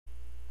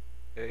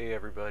Hey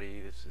everybody,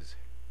 this is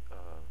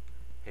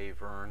Hey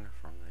Vern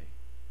from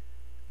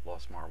the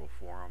Lost Marble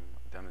Forum,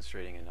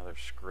 demonstrating another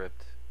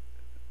script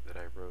that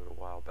I wrote a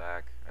while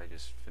back. I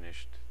just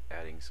finished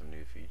adding some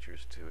new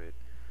features to it.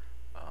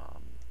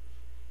 Um,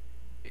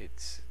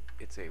 it's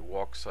a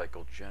walk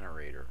cycle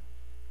generator.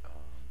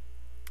 Um,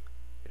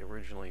 it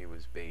originally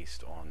was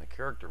based on the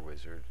character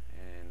wizard,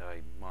 and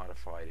I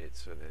modified it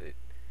so that it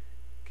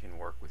can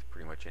work with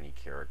pretty much any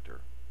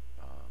character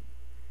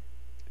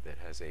that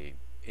has a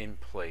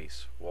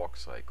in-place walk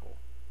cycle,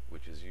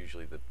 which is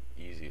usually the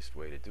easiest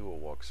way to do a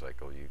walk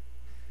cycle. You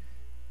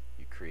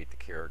create the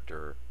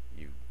character,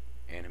 you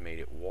animate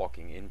it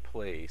walking in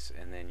place,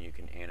 and then you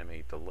can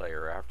animate the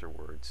layer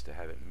afterwards to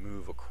have it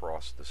move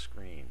across the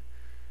screen.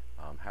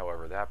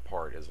 However, that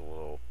part is a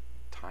little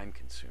time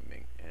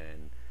consuming,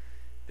 and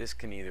this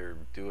can either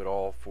do it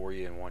all for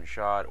you in one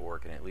shot, or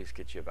it can at least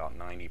get you about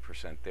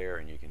 90% there,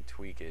 and you can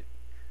tweak it,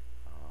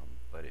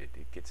 but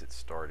it gets it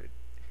started.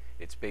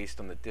 It's based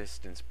on the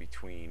distance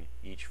between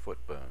each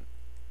foot bone.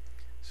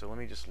 So let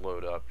me just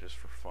load up, just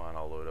for fun,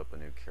 I'll load up a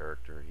new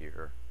character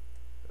here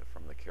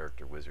from the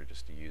character wizard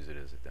just to use it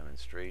as a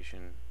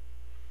demonstration.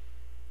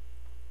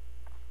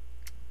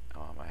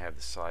 I have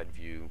the side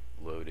view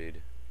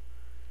loaded,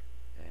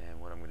 and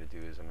what I'm going to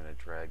do is I'm going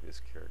to drag this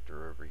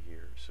character over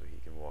here so he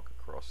can walk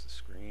across the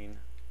screen.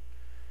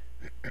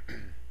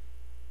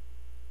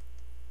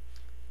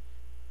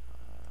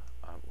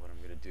 What I'm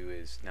going to do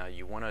is, now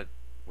you want to,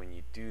 when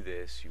you do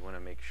this, you want to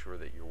make sure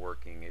that you're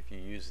working, if you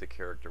use the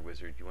character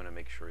wizard, you want to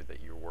make sure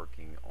that you're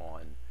working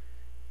on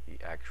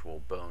the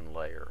actual bone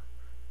layer.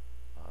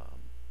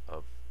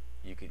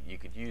 You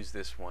could use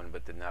this one,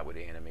 but then that would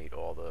animate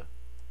all the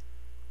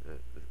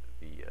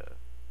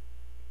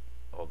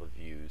all the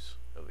views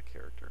of the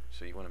character.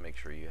 So you want to make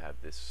sure you have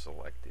this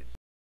selected.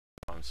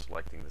 I'm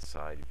selecting the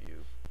side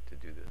view to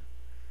do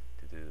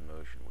the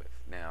motion with.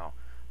 Now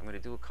I'm going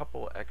to do a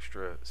couple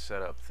extra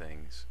setup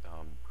things.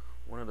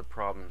 One of the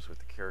problems with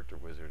the character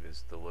wizard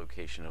is the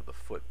location of the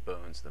foot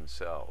bones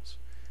themselves.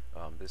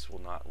 This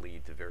will not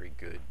lead to very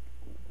good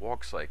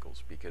walk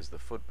cycles because the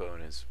foot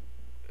bone is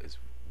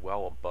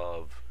well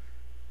above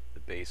the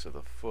base of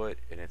the foot,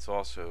 and it's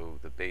also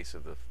the base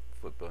of the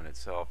foot bone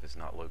itself is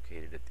not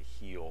located at the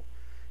heel,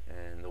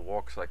 and the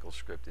walk cycle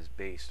script is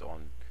based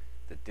on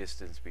the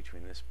distance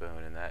between this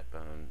bone and that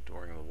bone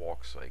during the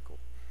walk cycle.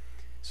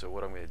 So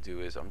what I'm going to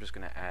do is I'm just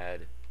going to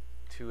add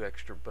 2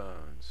 extra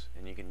bones,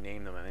 and you can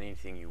name them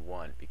anything you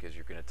want because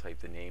you're going to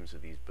type the names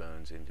of these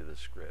bones into the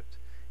script.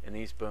 And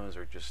these bones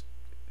are just,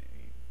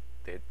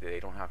 they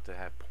don't have to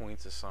have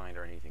points assigned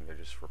or anything, they're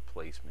just for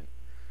placement.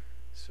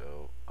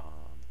 So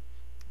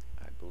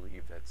I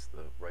believe that's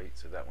the right,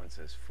 so that one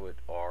says foot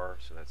R,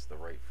 so that's the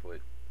right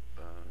foot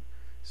bone.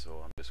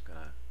 So I'm just going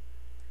to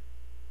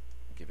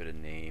give it a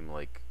name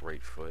like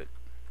right foot,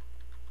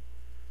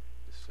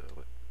 just so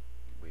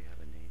we have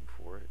a name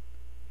for it.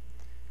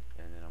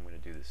 And then I'm going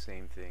to do the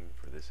same thing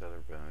for this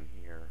other bone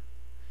here.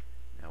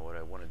 Now what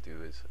I want to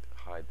do is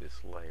hide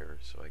this layer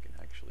so I can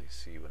actually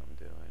see what I'm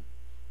doing.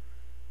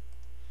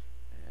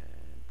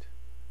 And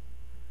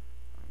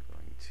I'm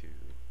going to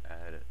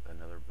add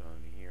another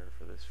bone here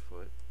for this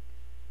foot.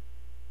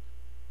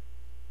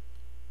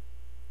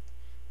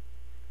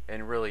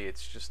 And really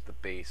it's just the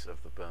base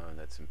of the bone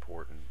that's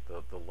important.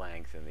 The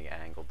length and the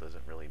angle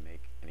doesn't really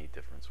make any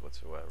difference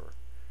whatsoever.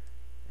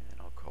 And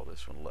I'll call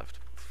this one left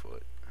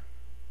foot.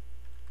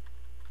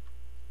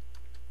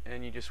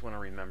 And you just want to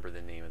remember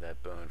the name of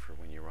that bone for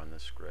when you run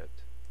the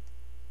script.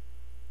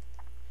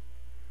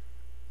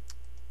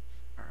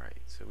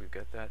 Alright, so we've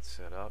got that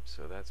set up,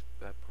 so that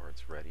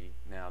part's ready.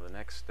 Now the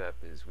next step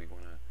is we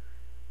want to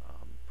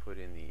put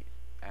in the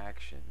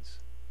actions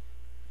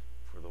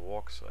for the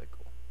walk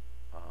cycle.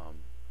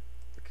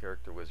 The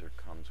character wizard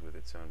comes with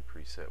its own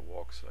preset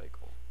walk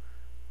cycle.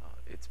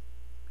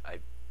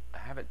 I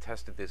haven't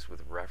tested this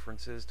with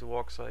references to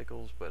walk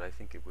cycles, but I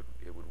think it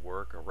would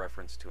work. A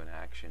reference to an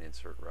action,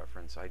 insert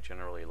reference. I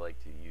generally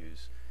like to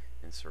use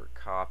insert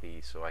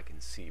copy so I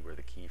can see where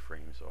the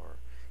keyframes are,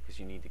 because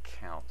you need to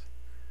count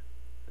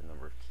the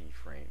number of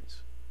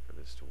keyframes for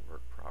this to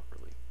work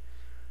properly.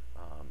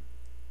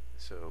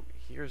 So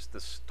here's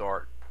the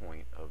start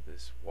point of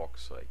this walk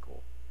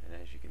cycle,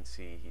 and as you can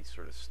see, he's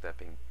sort of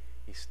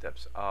he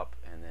steps up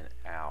and then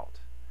out.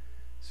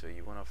 So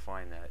you want to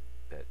find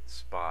that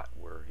spot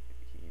where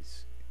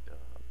he's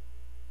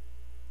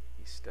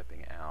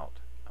stepping out.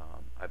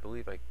 I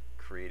believe I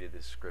created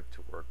this script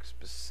to work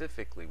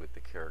specifically with the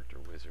character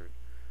wizard.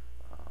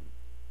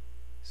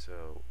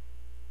 So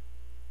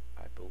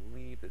I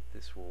believe that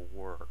this will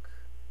work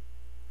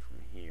from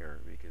here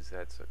because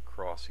that's a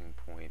crossing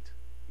point.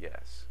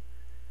 Yes,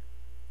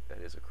 that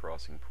is a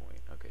crossing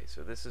point. Okay,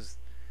 so this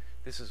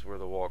is where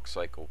the walk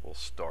cycle will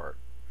start.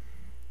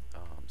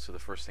 So the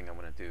first thing I'm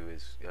going to do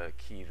is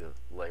key the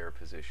layer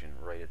position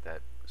right at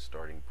that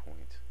starting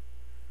point.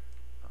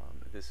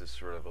 This is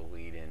sort of a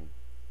lead-in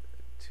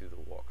to the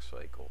walk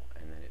cycle,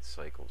 and then it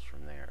cycles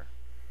from there.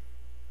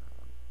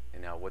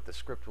 And now what the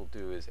script will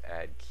do is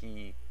add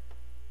key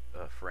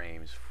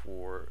frames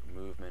for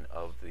movement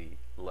of the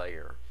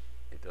layer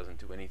It doesn't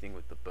do anything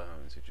with the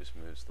bones. It just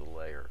moves the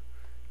layer,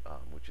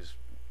 which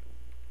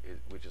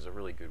is a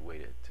really good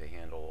way to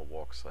handle a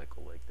walk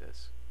cycle like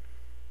this.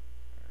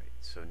 All right.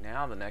 So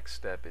now the next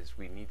step is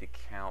we need to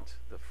count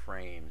the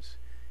frames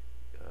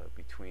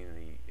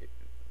between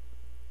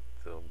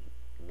the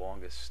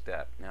longest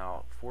step.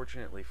 Now,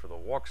 fortunately for the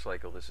walk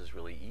cycle, this is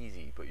really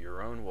easy, but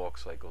your own walk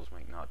cycles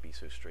might not be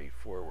so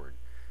straightforward.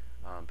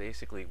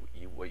 Basically,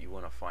 what you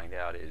want to find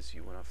out is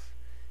you want to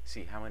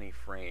see how many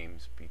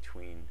frames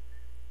between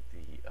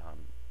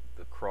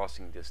the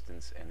crossing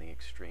distance and the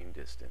extreme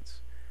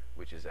distance,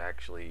 which is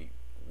actually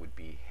would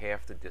be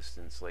half the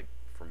distance. Like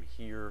from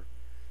here,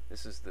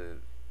 this is the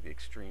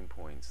extreme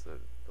points. The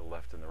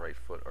left and the right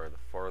foot are the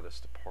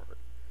farthest apart,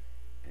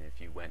 and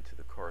if you went to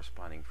the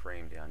corresponding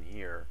frame down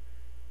here,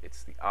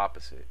 it's the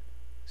opposite.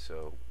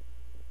 So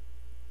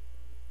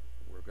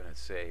we're going to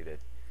say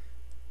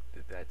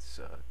that's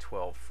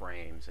 12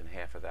 frames, and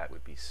half of that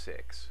would be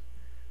 6.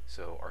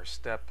 So our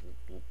step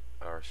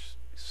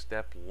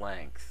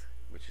length,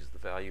 which is the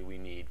value we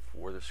need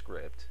for the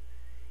script,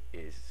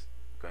 is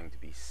going to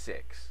be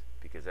 6,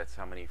 because that's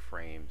how many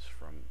frames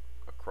from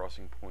a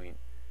crossing point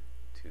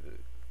to the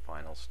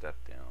final step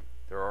down.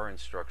 There are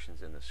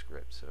instructions in the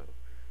script, so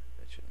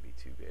that shouldn't be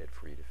too bad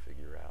for you to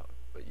figure out.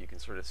 But you can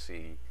sort of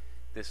see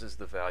this is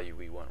the value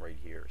we want right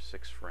here,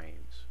 6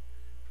 frames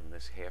from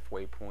this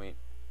halfway point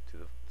to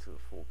the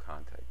full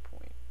contact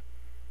point.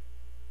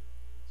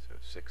 So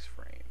 6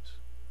 frames.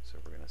 So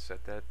we're going to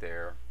set that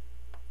there,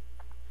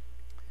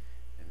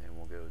 and then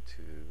we'll go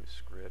to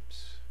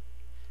scripts,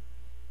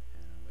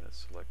 and I'm going to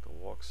select the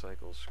walk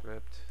cycle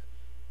script,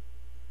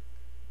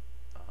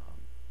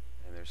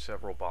 and there's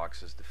several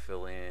boxes to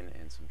fill in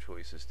and some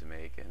choices to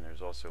make, and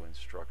there's also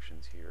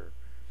instructions here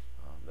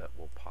that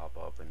will pop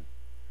up and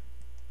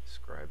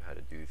describe how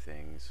to do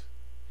things,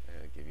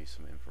 give you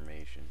some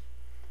information.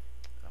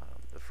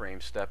 The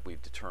frame step,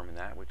 we've determined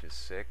that, which is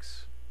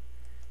 6.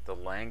 The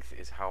length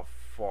is how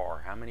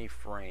many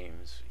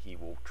frames he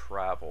will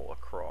travel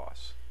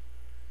across.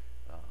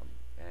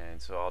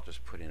 And so I'll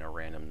just put in a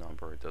random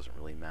number. It doesn't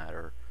really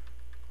matter.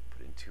 I'll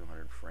put in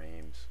 200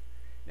 frames.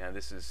 Now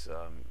this is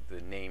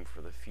the name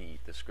for the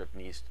feet. The script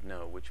needs to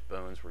know which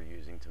bones we're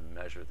using to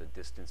measure the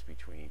distance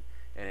between,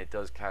 and it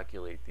does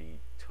calculate the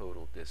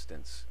total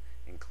distance,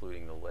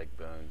 including the leg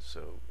bones,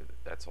 so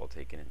that's all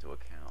taken into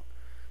account.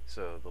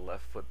 So the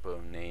left foot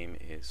bone name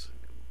is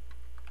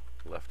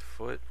left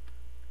foot,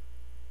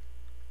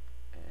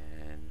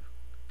 and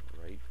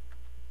right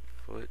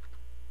foot.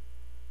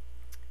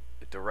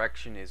 The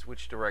direction is,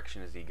 which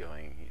direction is he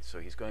going? So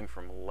he's going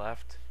from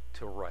left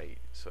to right,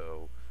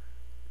 so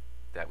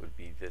that would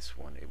be this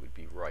one. It would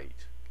be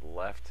right.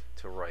 Left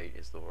to right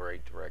is the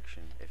right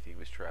direction. If he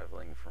was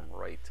traveling from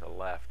right to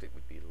left, it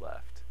would be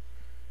left.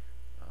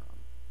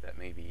 That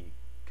may be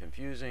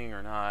confusing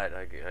or not.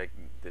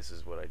 This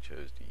is what I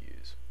chose to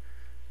use.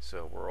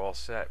 So we're all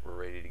set, we're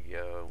ready to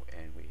go,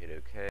 and we hit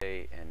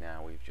OK, and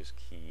now we've just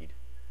keyed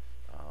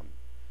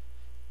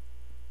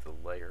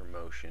the layer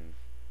motion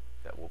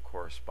that will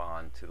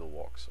correspond to the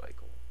walk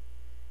cycle.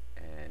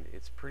 And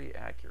it's pretty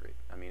accurate.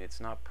 I mean,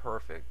 it's not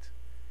perfect.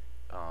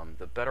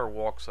 The better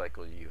walk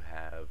cycle you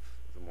have,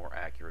 the more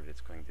accurate it's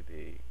going to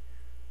be.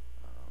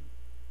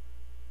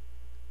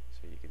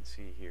 So you can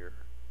see here,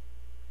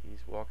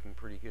 he's walking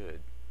pretty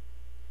good.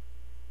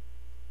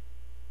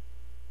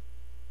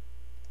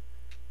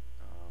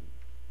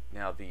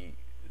 Now the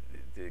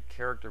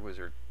Character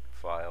Wizard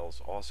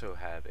files also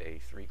have a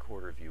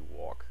 3/4 view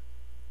walk.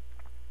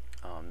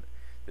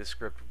 This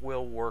script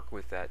will work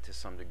with that to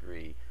some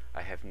degree.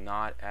 I have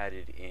not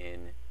added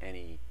in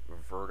any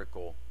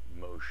vertical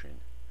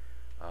motion.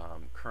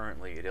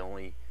 Currently it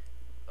only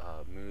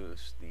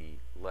moves the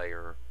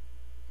layer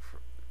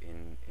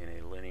in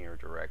a linear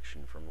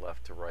direction from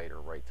left to right or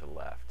right to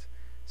left.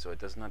 So it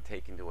does not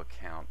take into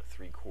account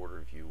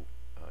 3/4 view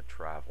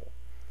travel.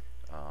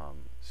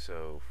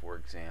 So for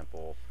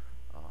example,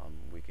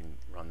 we can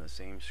run the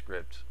same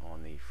script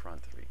on the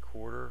front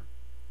 3/4.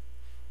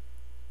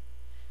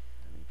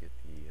 Let me get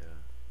the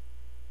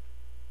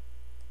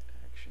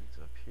actions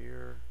up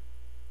here,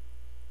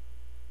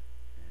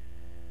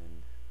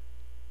 and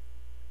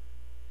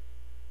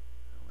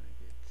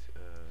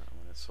I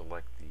want to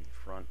select the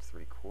front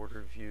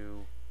 3/4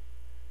 view,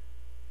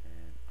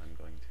 and I'm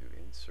going to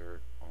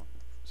insert on,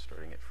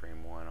 starting at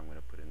frame 1, I'm going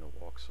to put in the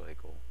walk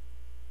cycle.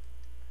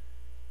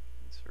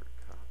 Insert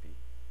copy.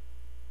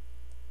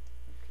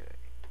 Okay.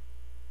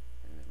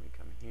 And then we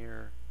come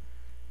here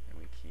and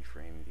we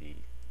keyframe the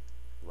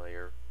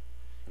layer.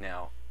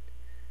 Now,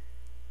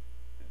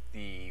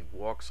 the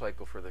walk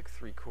cycle for the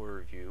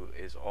 3/4 view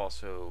is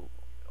also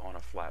on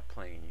a flat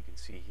plane. You can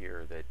see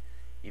here that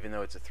even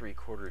though it's a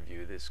 3/4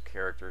 view, this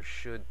character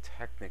should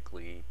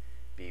technically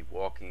be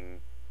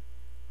walking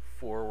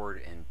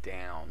forward and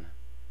down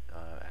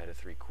at a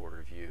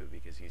 3/4 view,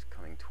 because he's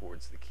coming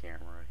towards the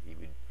camera.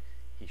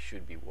 He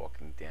should be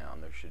walking down.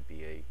 There should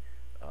be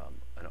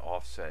an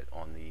offset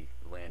on the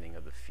landing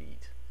of the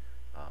feet.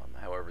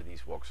 However,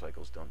 these walk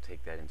cycles don't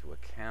take that into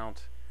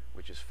account,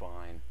 which is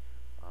fine.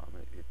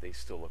 they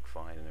still look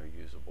fine and they're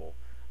usable.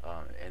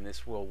 And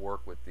this will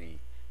work with the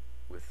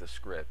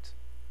script.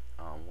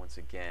 Once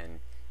again,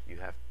 you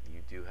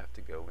do have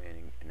to go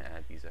in and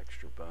add these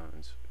extra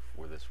bones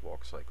for this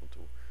walk cycle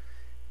tool.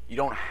 You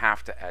don't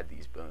have to add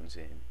these bones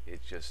in.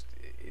 It just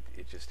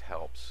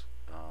helps.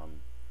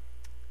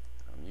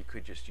 You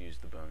could just use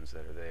the bones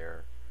that are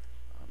there.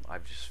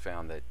 I've just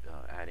found that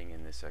adding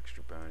in this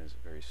extra bone is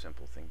a very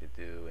simple thing to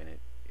do, and it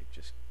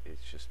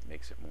just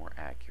makes it more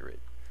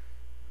accurate.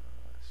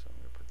 So I'm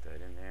going to put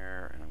that in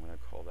there, and I'm going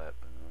to call that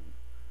bone.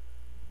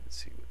 Let's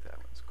see what that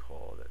one's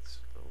called. That's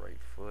the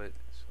right foot,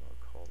 so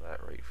I'll call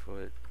that right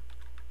foot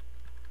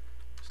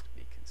just to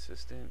be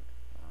consistent.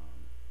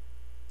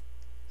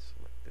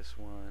 Select this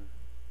one,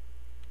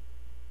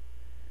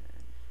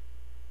 and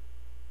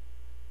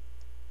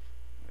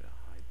I'm going to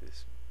hide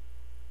this.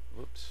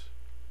 Whoops.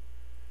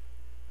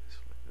 I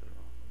selected the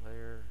wrong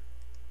layer.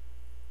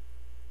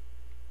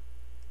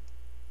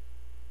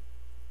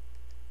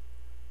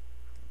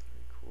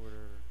 From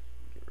 3/4.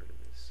 Get rid of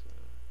this.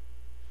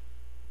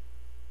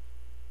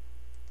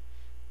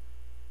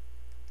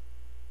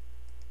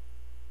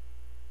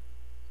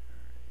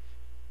 Alright.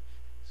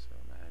 So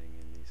I'm adding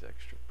in these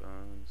extra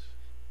bones.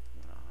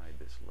 I'm going to hide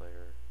this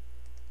layer.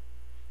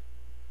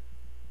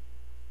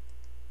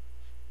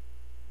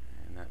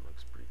 And that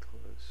looks pretty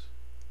close.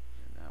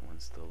 And that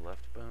one's the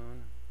left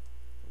bone,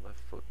 the left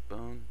foot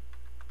bone.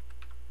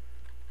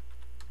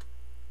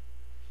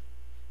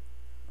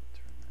 I'll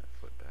turn that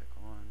foot back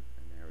on,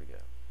 and there we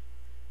go.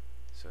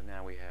 So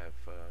now we have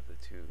the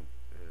two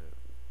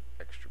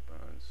extra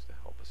bones to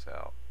help us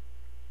out.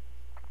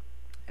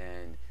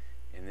 And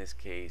in this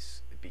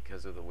case,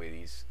 because of the way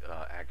these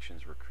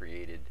actions were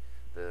created,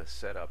 the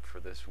setup for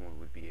this one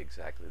would be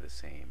exactly the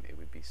same. It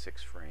would be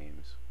 6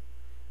 frames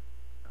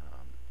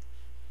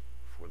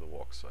for the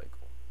walk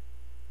cycle.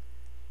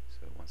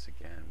 So once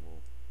again,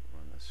 we'll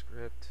run the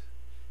script,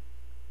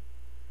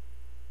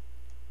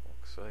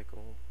 walk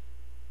cycle,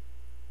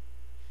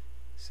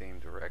 same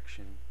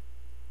direction,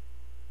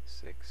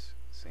 6,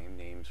 same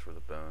names for the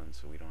bones,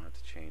 so we don't have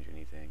to change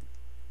anything,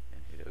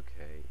 and hit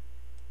OK,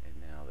 and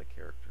now the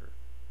character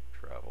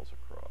travels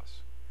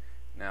across.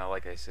 Now,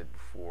 like I said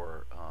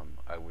before,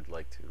 I would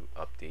like to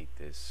update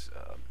this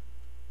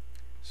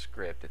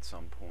script at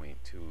some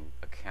point to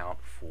account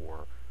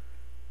for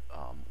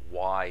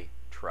Y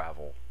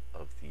travel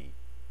of the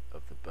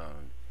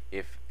bone,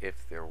 if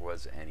there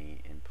was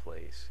any in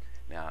place.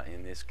 Now,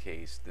 in this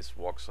case, this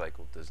walk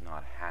cycle does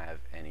not have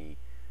any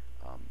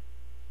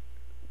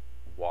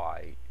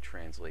Y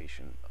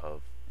translation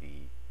of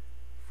the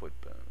foot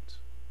bones.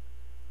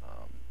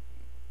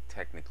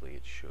 Technically,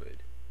 it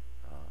should,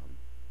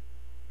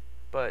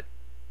 but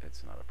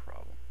it's not a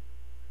problem.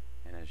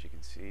 And as you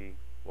can see,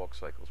 walk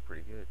cycle is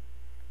pretty good.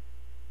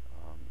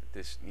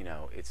 This,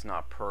 it's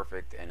not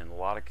perfect, and in a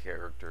lot of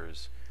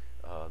characters,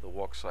 the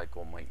walk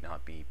cycle might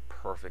not be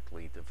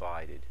perfectly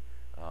divided.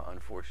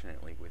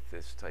 Unfortunately, with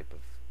this type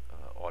of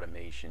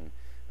automation,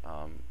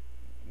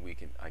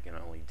 I can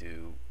only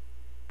do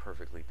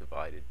perfectly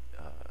divided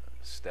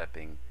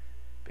stepping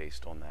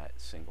based on that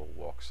single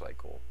walk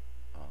cycle.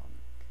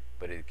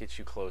 But it gets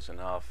you close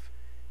enough.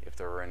 If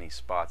there are any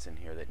spots in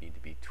here that need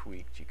to be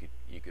tweaked,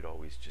 you could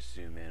always just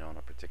zoom in on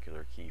a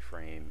particular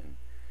keyframe and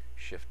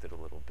shift it a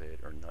little bit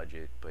or nudge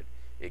it, but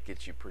it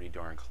gets you pretty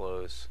darn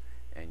close,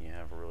 and you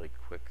have a really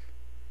quick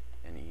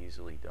and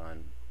easily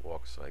done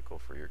walk cycle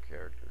for your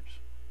characters.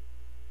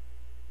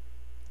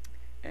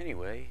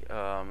 Anyway,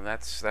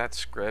 that's that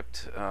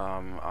script.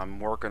 I'm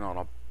working on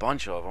a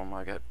bunch of them.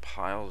 I got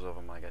piles of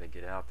them I got to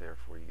get out there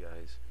for you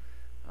guys,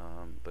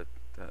 but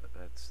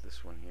that's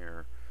this one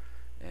here,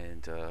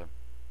 and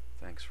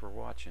thanks for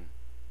watching.